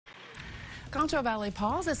Concho Valley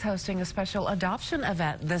PAWS is hosting a special adoption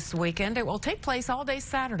event this weekend. It will take place all day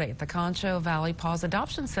Saturday at the Concho Valley PAWS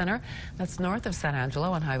Adoption Center. That's north of San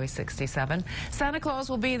Angelo on Highway 67. Santa Claus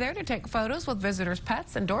will be there to take photos with visitors'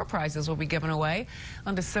 pets, and door prizes will be given away.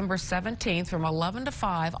 On December 17th from 11 to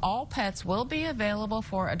 5, all pets will be available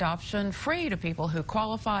for adoption, free to people who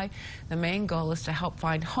qualify. The main goal is to help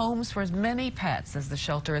find homes for as many pets as the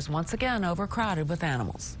shelter is once again overcrowded with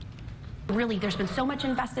animals. Really, there's been so much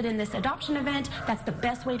invested in this adoption event. That's the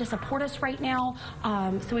best way to support us right now.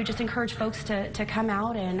 So we just encourage folks to come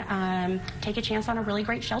out and take a chance on a really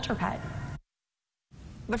great shelter pet.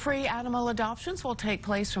 The free animal adoptions will take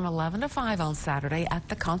place from 11 to 5 on Saturday at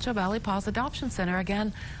the Concho Valley PAWS Adoption Center,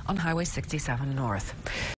 again on Highway 67 North.